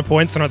the amount of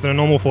points on it than a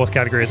normal fourth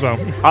category as well.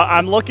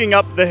 I'm looking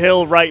up the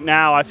hill right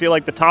now. I feel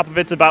like the top of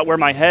it's about where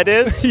my head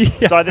is,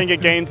 so I think it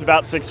gains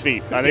about 6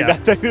 feet. I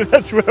think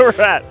that's where we're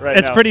at right now.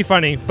 It's pretty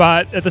funny,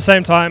 but at the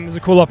same time, it was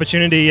a cool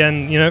opportunity,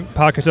 and, you know,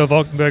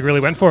 Park-Hottel-Valkenburg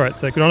really went for it,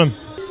 so good on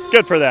them.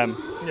 Good for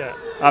them. Yeah.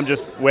 I'm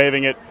just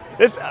waving it.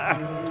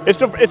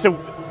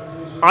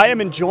 I am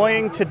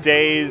enjoying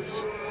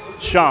today's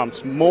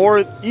Champs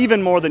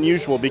even more than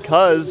usual,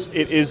 because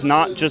it is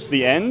not just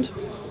the end,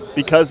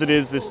 because it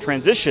is this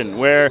transition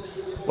where,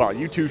 well,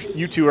 you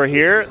two are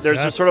here.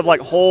 There's a sort of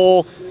like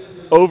whole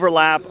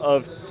overlap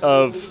of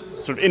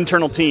sort of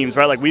internal teams,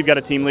 right? Like, we've got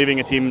a team leaving,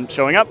 a team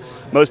showing up.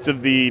 Most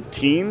of the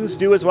teams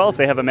do as well, if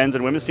they have a men's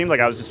and women's team. Like,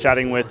 I was just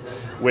chatting with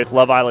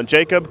Love Island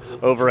Jacob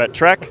over at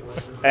Trek,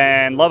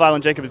 and Love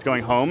Island Jacob is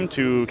going home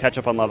to catch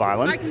up on Love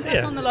Island. I can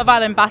pass on the Love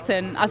Island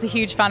baton as a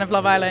huge fan of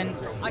Love Island.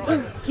 I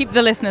can keep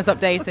the listeners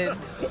updated.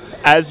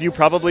 As you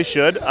probably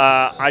should.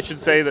 I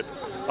should say that,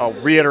 I'll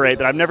reiterate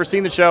that I've never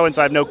seen the show, and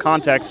so I have no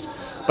context,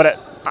 but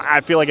I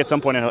feel like at some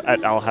point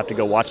I'll have to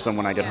go watch some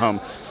when I get home.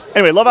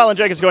 Anyway, Love Island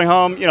Jake is going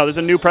home. You know, there's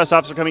a new press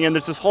officer coming in.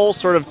 There's this whole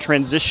sort of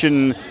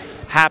transition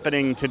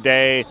happening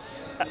today.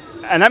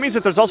 And that means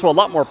that there's also a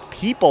lot more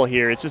people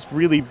here. It's just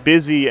really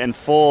busy and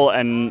full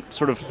and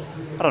sort of,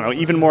 I don't know,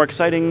 even more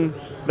exciting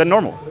than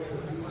normal.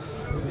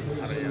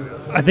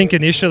 I think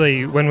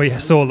initially when we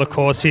saw La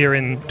Course here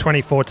in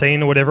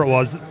 2014 or whatever it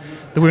was,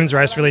 the women's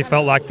race really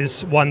felt like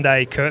this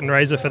one-day curtain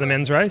raiser for the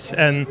men's race.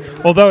 And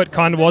although it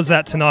kind of was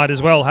that tonight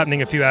as well,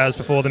 happening a few hours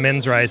before the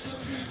men's race,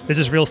 there's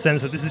this real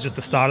sense that this is just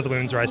the start of the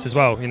women's race as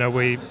well. You know,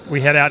 we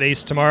head out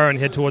east tomorrow and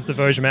head towards the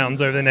Vosges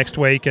Mountains over the next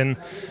week, and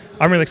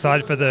I'm really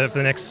excited for the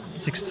next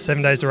 6 to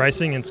 7 days of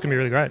racing, and it's going to be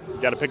really great.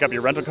 You got to pick up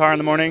your rental car in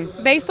the morning.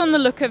 Based on the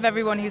look of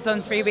everyone who's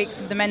done 3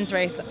 weeks of the men's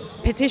race,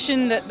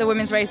 petition that the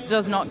women's race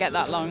does not get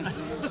that long.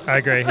 I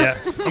agree, yeah.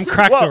 I'm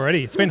cracked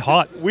already. It's been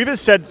hot. Wiebes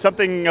said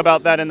something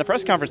about that in the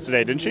press conference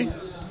today, didn't she?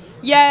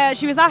 Yeah,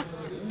 she was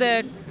asked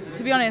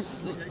to be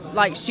honest,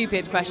 like,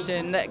 stupid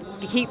question that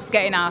keeps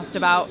getting asked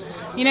about,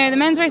 you know, the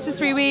men's race is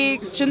 3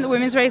 weeks, shouldn't the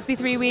women's race be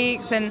 3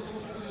 weeks? And,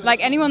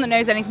 like, anyone that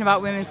knows anything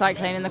about women's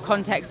cycling in the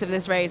context of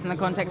this race and the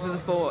context of the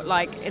sport,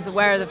 like, is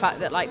aware of the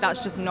fact that, like, that's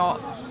just not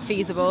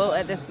feasible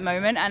at this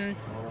moment. And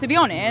to be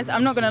honest,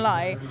 I'm not going to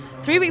lie,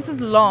 3 weeks is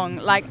long.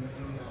 Like,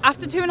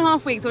 after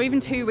 2.5 weeks or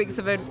even 2 weeks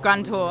of a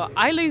Grand Tour,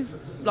 I lose,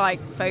 like,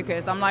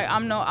 focus.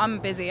 I'm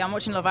busy. I'm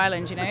watching Love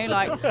Island, you know?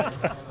 Like,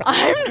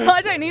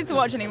 I don't need to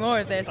watch any more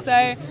of this.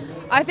 So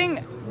I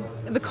think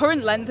the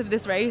current length of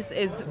this race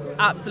is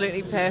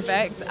absolutely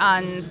perfect,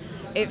 and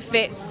it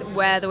fits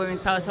where the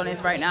women's peloton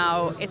is right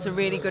now. It's a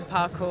really good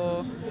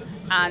parcours,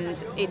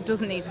 and it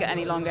doesn't need to get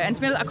any longer. And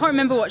to be honest, I can't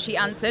remember what she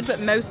answered, but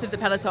most of the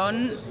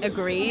peloton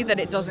agree that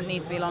it doesn't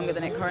need to be longer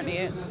than it currently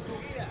is.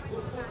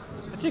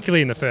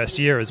 Particularly in the first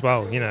year as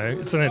well, you know.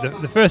 It's only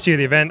the first year of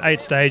the event, 8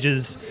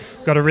 stages,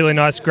 got a really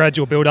nice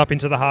gradual build up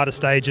into the harder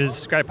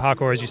stages, great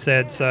parkour as you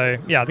said, so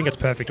yeah, I think it's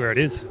perfect where it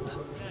is.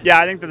 Yeah,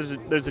 I think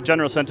that there's a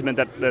general sentiment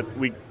that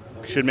we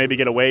should maybe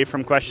get away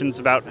from questions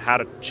about how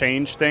to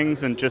change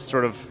things and just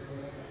sort of,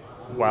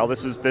 well,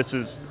 this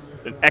is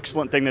an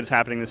excellent thing that's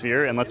happening this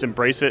year, and let's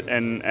embrace it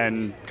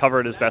and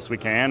cover it as best we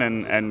can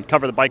and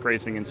cover the bike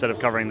racing instead of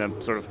covering the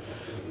sort of,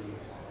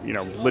 you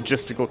know,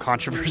 logistical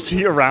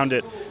controversy around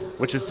it,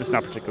 which is just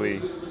not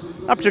particularly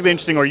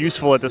interesting or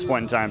useful at this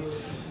point in time.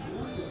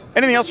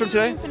 Anything else from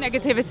today? For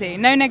negativity.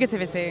 No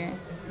negativity.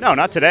 No,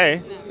 not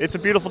today. It's a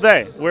beautiful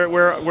day.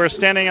 We're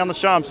standing on the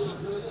Champs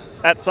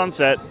at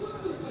sunset.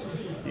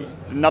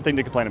 Nothing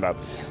to complain about.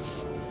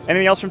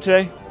 Anything else from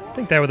today? I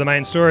think they were the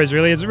main stories,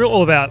 really. It's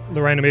all about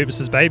Lorena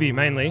Wiebes' baby,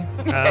 mainly.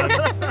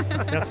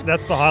 That's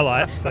the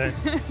highlight. So,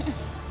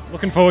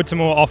 looking forward to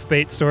more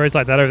offbeat stories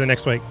like that over the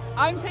next week.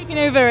 I'm taking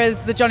over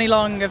as the Johnny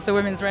Long of the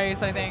women's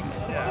race, I think.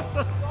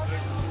 Yeah.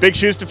 Big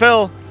shoes to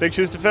fill. Big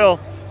shoes to fill.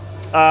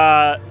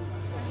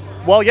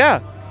 Well, yeah.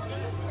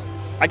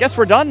 I guess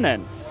we're done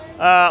then.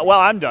 Well,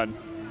 I'm done.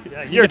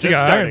 Yeah, You're just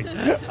starting.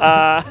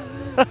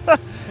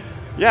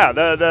 Yeah,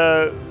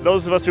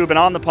 those of us who have been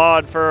on the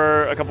pod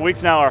for a couple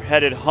weeks now are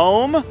headed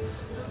home.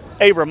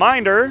 A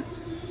reminder,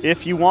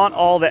 if you want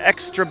all the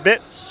extra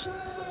bits,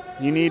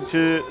 you need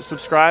to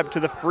subscribe to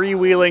the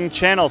Freewheeling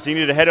channel. So you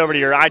need to head over to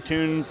your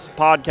iTunes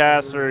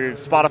podcasts or your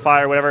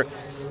Spotify or whatever,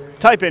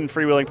 type in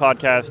Freewheeling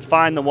Podcast,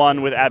 find the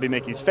one with Abby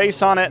Mickey's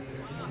face on it,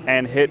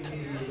 and hit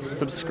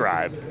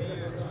subscribe.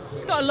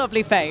 She's got a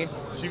lovely face.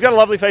 She's got a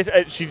lovely face.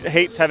 She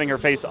hates having her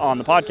face on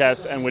the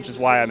podcast, and which is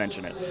why I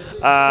mention it.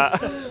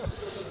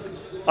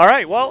 All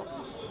right, well,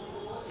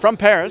 from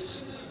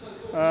Paris,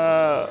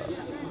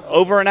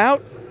 over and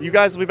out. You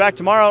guys will be back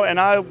tomorrow, and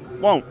I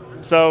won't.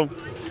 So,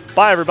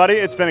 bye, everybody.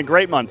 It's been a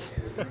great month.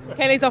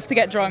 Kayleigh's off to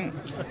get drunk.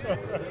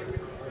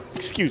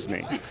 Excuse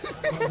me.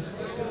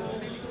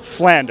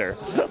 Slander.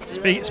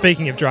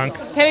 Speaking of drunk.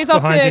 Kayleigh's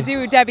off to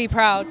do Debbie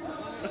proud.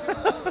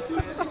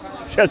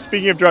 Yeah,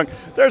 speaking of drunk,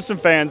 there's some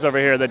fans over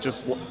here that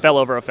just fell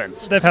over a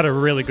fence. They've had a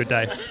really good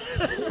day.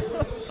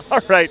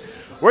 All right,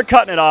 we're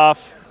cutting it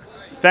off.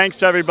 Thanks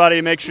to everybody.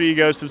 Make sure you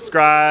go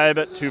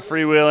subscribe to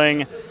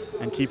Freewheeling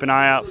and keep an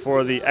eye out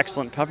for the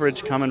excellent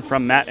coverage coming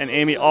from Matt and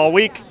Amy all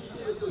week.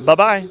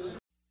 Bye-bye.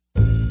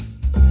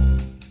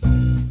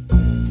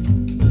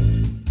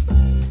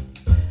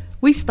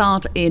 We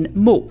start in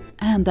Meaux,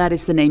 and that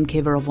is the name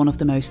giver of one of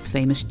the most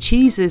famous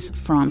cheeses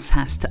France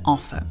has to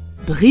offer,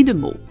 Brie de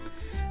Meaux.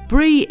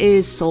 Brie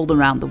is sold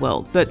around the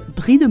world, but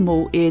Brie de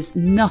Meaux is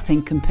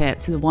nothing compared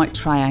to the white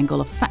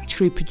triangle of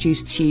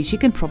factory-produced cheese you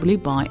can probably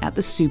buy at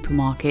the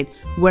supermarket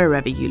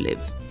wherever you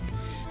live.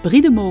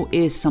 Brie de Meaux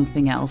is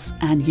something else,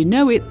 and you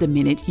know it the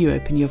minute you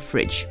open your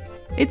fridge.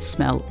 Its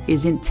smell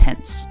is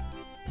intense.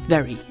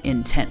 Very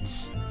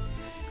intense.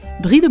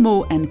 Brie de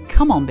Meaux and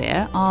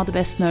Camembert are the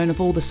best known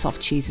of all the soft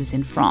cheeses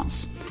in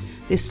France.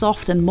 This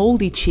soft and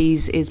mouldy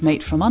cheese is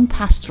made from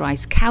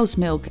unpasteurized cow's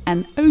milk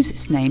and owes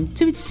its name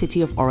to its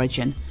city of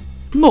origin,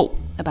 Meaux,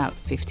 about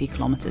 50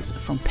 kilometers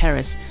from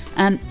Paris,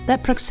 and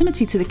that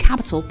proximity to the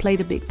capital played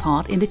a big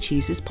part in the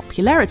cheese's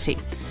popularity.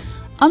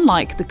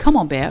 Unlike the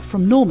Camembert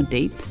from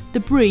Normandy,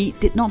 the Brie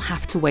did not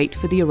have to wait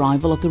for the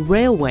arrival of the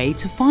railway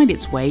to find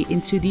its way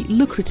into the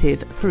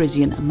lucrative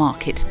Parisian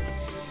market.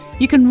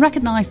 You can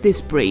recognize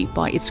this Brie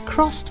by its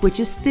crust, which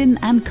is thin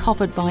and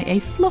covered by a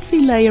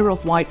fluffy layer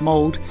of white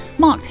mold,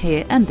 marked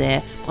here and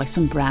there by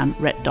some brown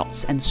red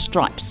dots and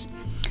stripes.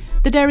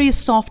 The dairy is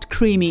soft,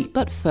 creamy,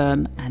 but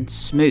firm and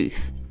smooth.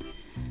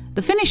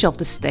 The finish of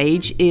the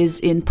stage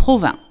is in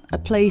Provins, a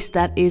place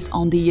that is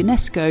on the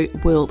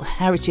UNESCO World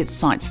Heritage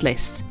Sites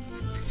list.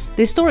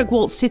 The historic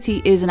walled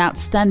city is an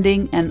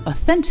outstanding and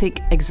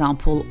authentic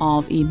example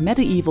of a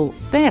medieval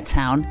fair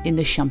town in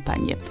the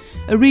Champagne,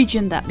 a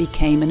region that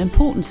became an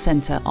important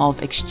centre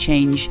of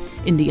exchange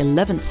in the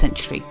 11th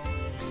century.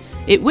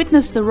 It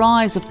witnessed the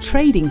rise of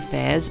trading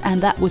fairs,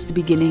 and that was the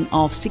beginning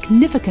of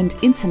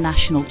significant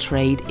international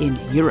trade in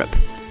Europe.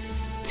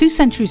 2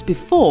 centuries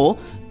before,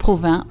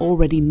 Provins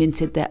already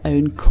minted their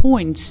own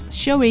coins,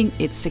 showing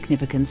its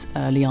significance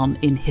early on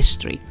in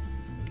history.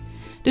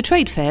 The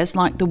trade fairs,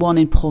 like the one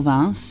in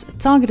Provins,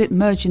 targeted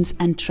merchants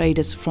and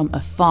traders from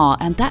afar,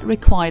 and that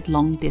required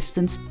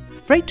long-distance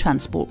freight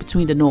transport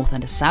between the north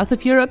and the south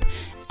of Europe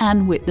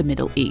and with the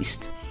Middle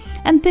East.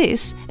 And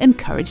this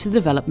encouraged the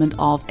development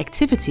of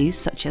activities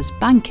such as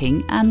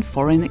banking and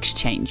foreign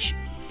exchange.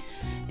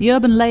 The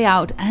urban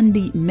layout and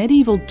the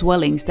medieval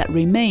dwellings that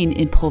remain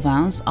in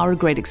Provins are a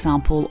great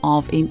example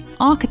of an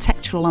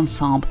architectural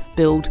ensemble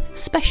built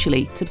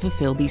specially to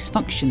fulfill these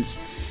functions,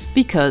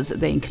 because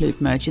they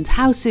include merchant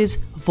houses,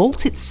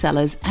 vaulted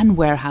cellars and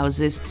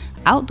warehouses,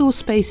 outdoor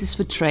spaces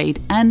for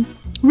trade and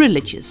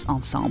religious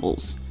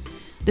ensembles.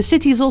 The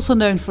city is also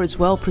known for its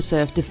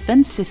well-preserved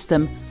defense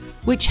system,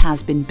 which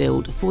has been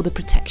built for the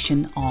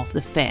protection of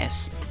the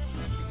fairs.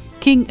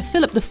 King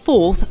Philip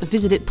IV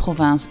visited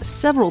Provins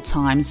several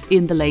times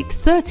in the late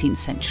 13th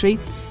century,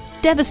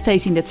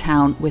 devastating the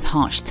town with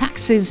harsh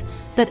taxes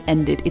that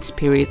ended its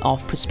period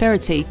of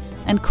prosperity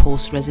and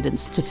caused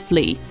residents to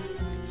flee.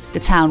 The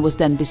town was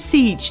then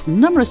besieged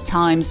numerous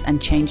times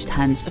and changed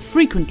hands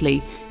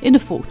frequently in the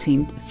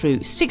 14th through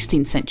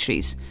 16th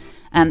centuries,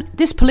 and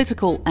this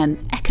political and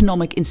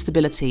economic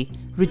instability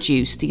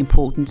reduced the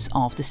importance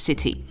of the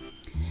city.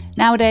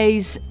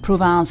 Nowadays,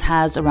 Provins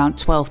has around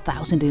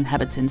 12,000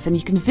 inhabitants, and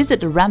you can visit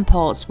the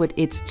ramparts with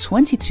its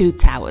 22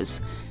 towers,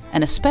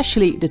 and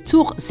especially the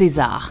Tour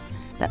César,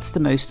 that's the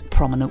most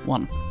prominent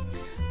one.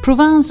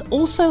 Provins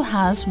also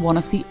has one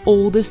of the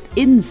oldest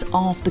inns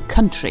of the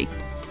country.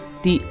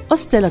 The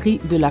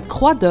Hostellerie de la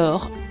Croix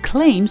d'Or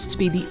claims to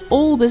be the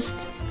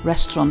oldest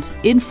restaurant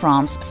in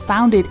France,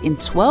 founded in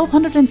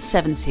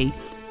 1270,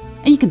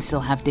 and you can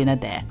still have dinner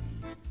there.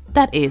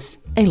 That is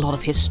a lot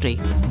of history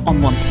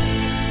on one place.